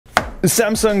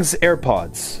Samsung's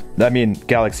AirPods. I mean,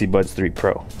 Galaxy Buds 3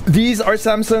 Pro. These are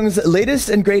Samsung's latest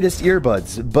and greatest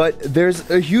earbuds, but there's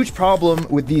a huge problem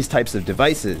with these types of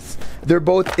devices. They're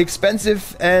both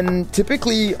expensive and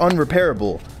typically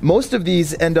unrepairable. Most of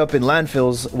these end up in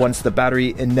landfills once the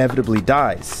battery inevitably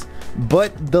dies.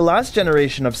 But the last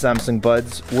generation of Samsung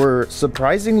Buds were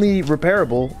surprisingly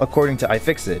repairable according to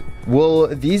iFixit. Will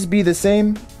these be the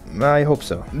same? I hope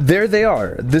so. There they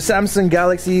are, the Samsung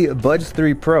Galaxy Buds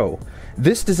 3 Pro.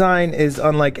 This design is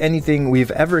unlike anything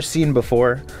we've ever seen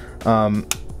before.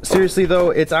 Seriously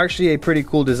though, it's actually a pretty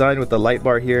cool design with the light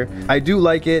bar here. I do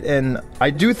like it, and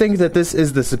I do think that this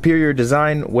is the superior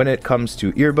design when it comes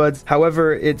to earbuds.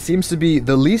 However, it seems to be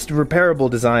the least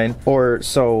repairable design, or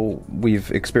so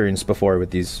we've experienced before with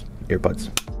these earbuds.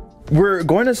 We're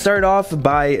going to start off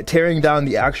by tearing down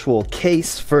the actual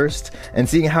case first and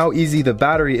seeing how easy the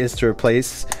battery is to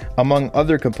replace, among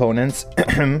other components,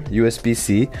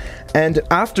 USB-C. And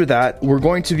after that, we're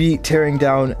going to be tearing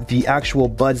down the actual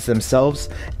buds themselves.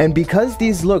 And because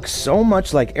these look so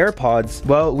much like AirPods,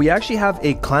 well, we actually have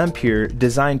a clamp here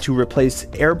designed to replace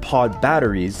AirPod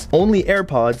batteries, only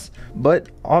AirPods, but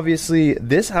obviously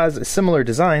this has a similar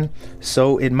design,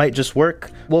 so it might just work.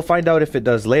 We'll find out if it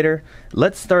does later.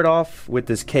 Let's start off with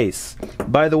this case.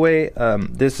 By the way,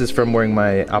 this is from wearing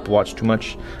my Apple Watch too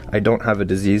much. I don't have a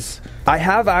disease. I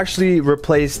have actually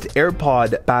replaced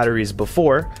AirPod batteries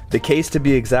before, the case to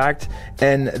be exact,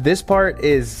 and this part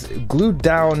is glued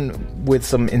down with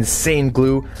some insane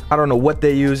glue. I don't know what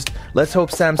they used. Let's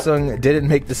hope Samsung didn't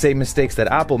make the same mistakes that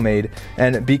Apple made.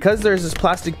 And because there's this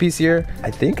plastic piece here,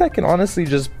 I think I can honestly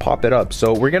just pop it up.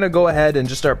 So we're gonna go ahead and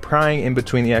just start prying in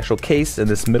between the actual case and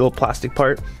this middle plastic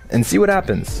part and see what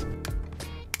happens.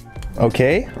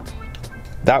 Okay,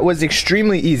 that was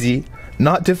extremely easy,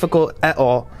 not difficult at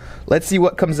all. Let's see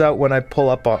what comes out when I pull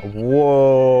up on.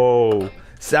 Whoa,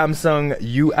 Samsung,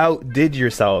 you outdid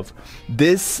yourself.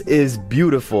 This is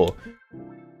beautiful.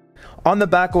 On the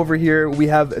back over here, we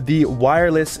have the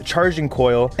wireless charging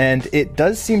coil, and it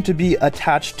does seem to be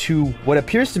attached to what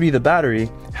appears to be the battery.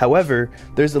 However,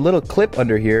 there's a little clip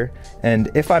under here,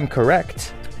 and if I'm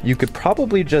correct, you could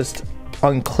probably just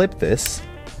unclip this,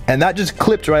 and that just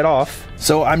clipped right off.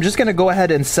 So I'm just gonna go ahead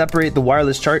and separate the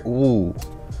wireless charge. Ooh,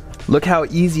 look how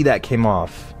easy that came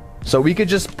off. So we could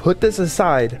just put this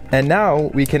aside, and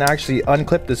now we can actually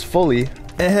unclip this fully.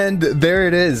 And there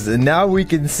it is. Now we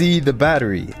can see the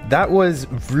battery. That was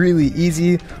really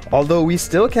easy, although we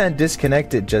still can't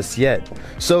disconnect it just yet.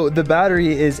 So the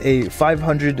battery is a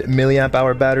 500 milliamp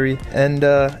hour battery, and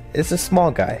it's a small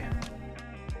guy.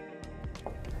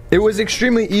 It was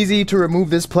extremely easy to remove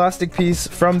this plastic piece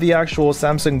from the actual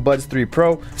Samsung Buds 3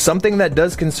 Pro. Something that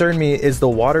does concern me is the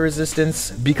water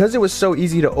resistance. Because it was so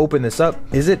easy to open this up,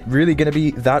 is it really going to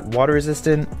be that water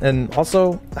resistant? And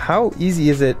also, how easy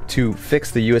is it to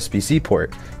fix the USB-C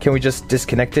port? Can we just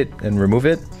disconnect it and remove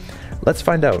it? Let's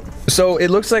find out. So it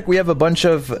looks like we have a bunch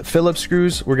of Phillips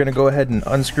screws. We're gonna go ahead and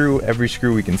unscrew every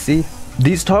screw we can see.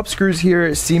 These top screws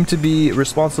here seem to be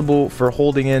responsible for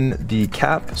holding in the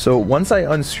cap. So once I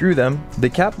unscrew them,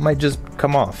 the cap might just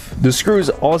come off. The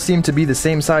screws all seem to be the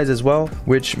same size as well,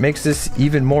 which makes this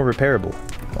even more repairable.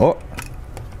 Oh.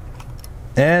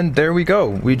 And there we go.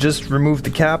 We just removed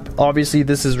the cap. Obviously,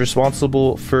 this is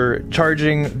responsible for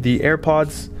charging the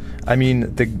AirPods. I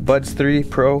mean, the Buds 3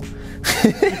 Pro.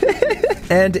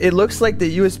 And it looks like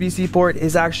the USB-C port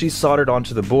is actually soldered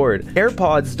onto the board.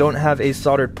 AirPods don't have a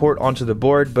soldered port onto the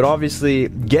board, but obviously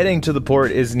getting to the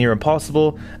port is near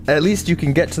impossible. At least you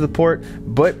can get to the port,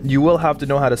 but you will have to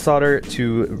know how to solder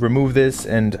to remove this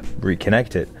and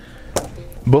reconnect it.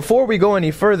 Before we go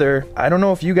any further, I don't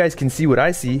know if you guys can see what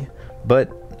I see,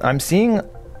 but I'm seeing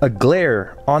a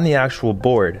glare on the actual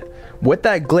board. What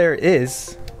that glare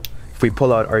is, if we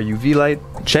pull out our UV light,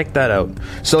 check that out.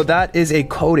 So that is a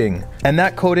coating, and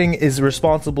that coating is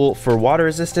responsible for water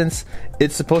resistance.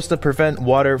 It's supposed to prevent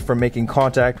water from making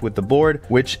contact with the board,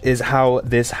 which is how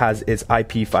this has its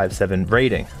IP57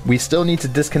 rating. We still need to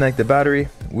disconnect the battery.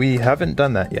 We haven't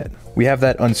done that yet. We have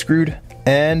that unscrewed,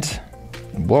 and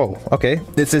whoa, okay,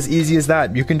 it's as easy as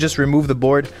that. You can just remove the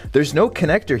board. There's no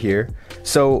connector here,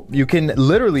 so you can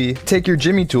literally take your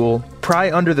Jimmy tool,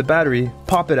 pry under the battery,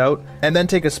 pop it out, and then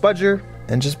take a spudger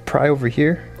and just pry over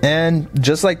here. And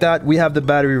just like that, we have the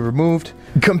battery removed.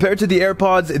 Compared to the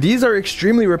AirPods, these are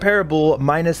extremely repairable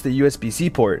minus the USB-C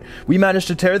port. We managed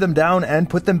to tear them down and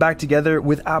put them back together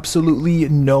with absolutely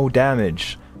no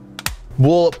damage.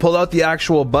 We'll pull out the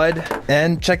actual bud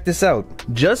and check this out.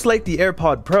 Just like the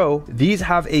AirPod Pro, these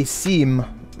have a seam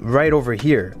right over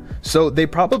here. so they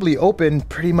probably open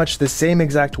pretty much the same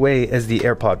exact way as the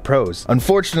AirPod Pros.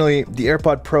 Unfortunately, the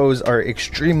AirPod Pros are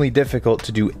extremely difficult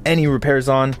to do any repairs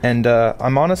on, and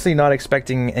I'm honestly not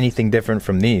expecting anything different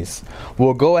from these.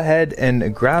 We'll go ahead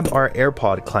and grab our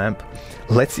AirPod clamp.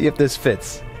 Let's see if this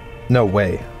fits. No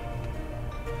way.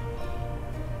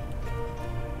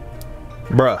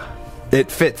 Bruh. It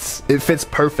fits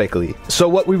perfectly. So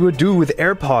what we would do with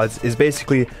AirPods is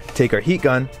basically take our heat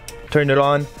gun, turn it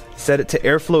on, set it to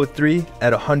airflow 3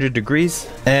 at 100 degrees,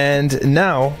 and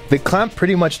now the clamp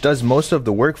pretty much does most of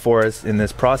the work for us in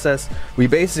this process. We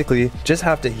basically just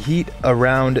have to heat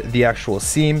around the actual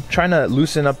seam, trying to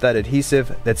loosen up that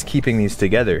adhesive that's keeping these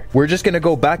together. We're just gonna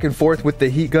go back and forth with the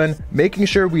heat gun, making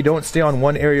sure we don't stay on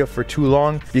one area for too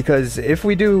long, because if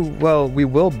we do, well, we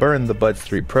will burn the Buds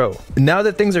 3 Pro. Now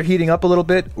that things are heating up a little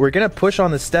bit, we're gonna push on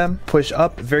the stem, push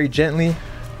up very gently.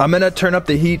 I'm gonna turn up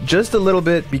the heat just a little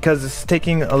bit because it's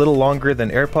taking a little longer than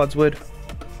AirPods would.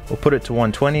 We'll put it to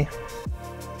 120.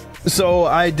 So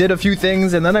I did a few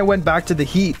things and then I went back to the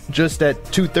heat just at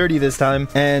 230 this time,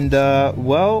 and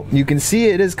well, you can see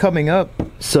it is coming up.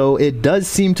 So it does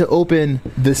seem to open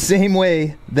the same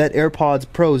way that AirPods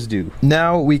Pros do.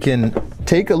 Now we can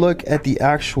take a look at the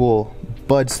actual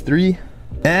Buds 3.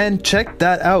 And check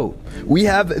that out. We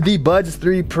have the Buds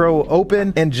 3 Pro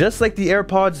open, and just like the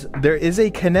AirPods, there is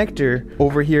a connector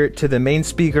over here to the main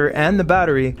speaker and the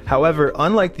battery. However,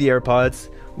 unlike the AirPods,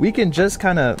 we can just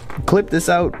kind of clip this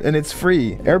out and it's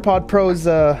free. AirPod Pros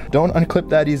don't unclip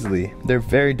that easily. They're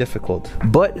very difficult.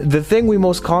 But the thing we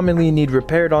most commonly need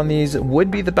repaired on these would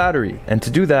be the battery. And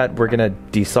to do that, we're gonna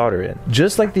desolder it.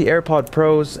 Just like the AirPod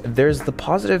Pros, there's the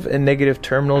positive and negative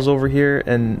terminals over here,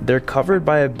 and they're covered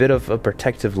by a bit of a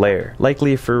protective layer,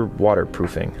 likely for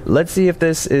waterproofing. Let's see if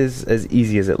this is as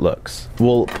easy as it looks.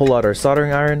 We'll pull out our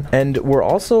soldering iron, and we're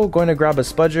also going to grab a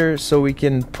spudger so we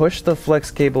can push the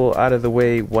flex cable out of the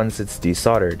way once it's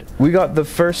desoldered. We got the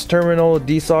first terminal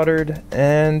desoldered,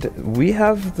 and we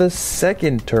have the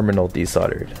second terminal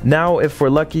desoldered. Now, if we're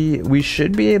lucky, we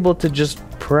should be able to just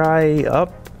pry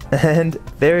up, and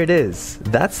there it is.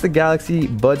 That's the Galaxy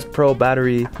Buds Pro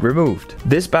battery removed.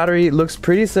 This battery looks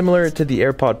pretty similar to the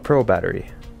AirPod Pro battery.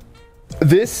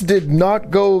 This did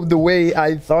not go the way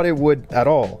I thought it would at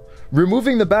all.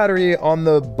 Removing the battery on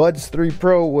the Buds 3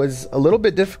 Pro was a little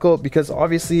bit difficult because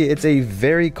obviously it's a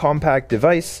very compact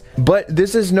device, but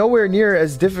this is nowhere near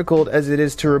as difficult as it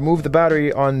is to remove the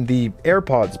battery on the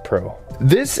AirPods Pro.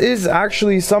 This is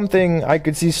actually something I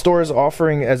could see stores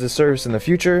offering as a service in the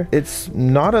future. It's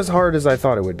not as hard as I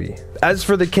thought it would be. As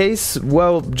for the case,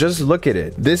 well, just look at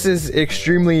it. This is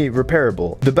extremely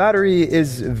repairable. The battery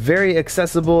is very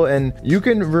accessible, and you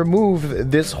can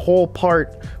remove this whole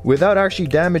part without actually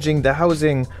damaging the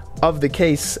housing of the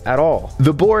case at all.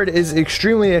 The board is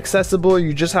extremely accessible.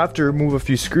 You just have to remove a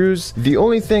few screws. The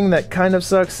only thing that kind of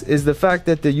sucks is the fact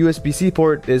that the USB-C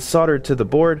port is soldered to the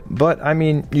board, but I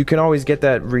mean, you can always get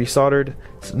that resoldered.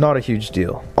 It's not a huge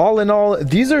deal. All in all,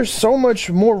 these are so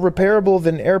much more repairable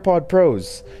than AirPod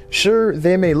Pros. Sure,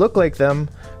 they may look like them,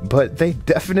 but they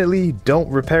definitely don't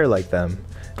repair like them.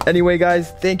 Anyway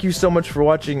guys, thank you so much for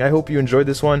watching. I hope you enjoyed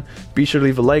this one. Be sure to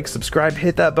leave a like, subscribe,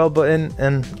 hit that bell button,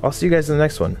 and I'll see you guys in the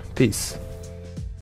next one. Peace.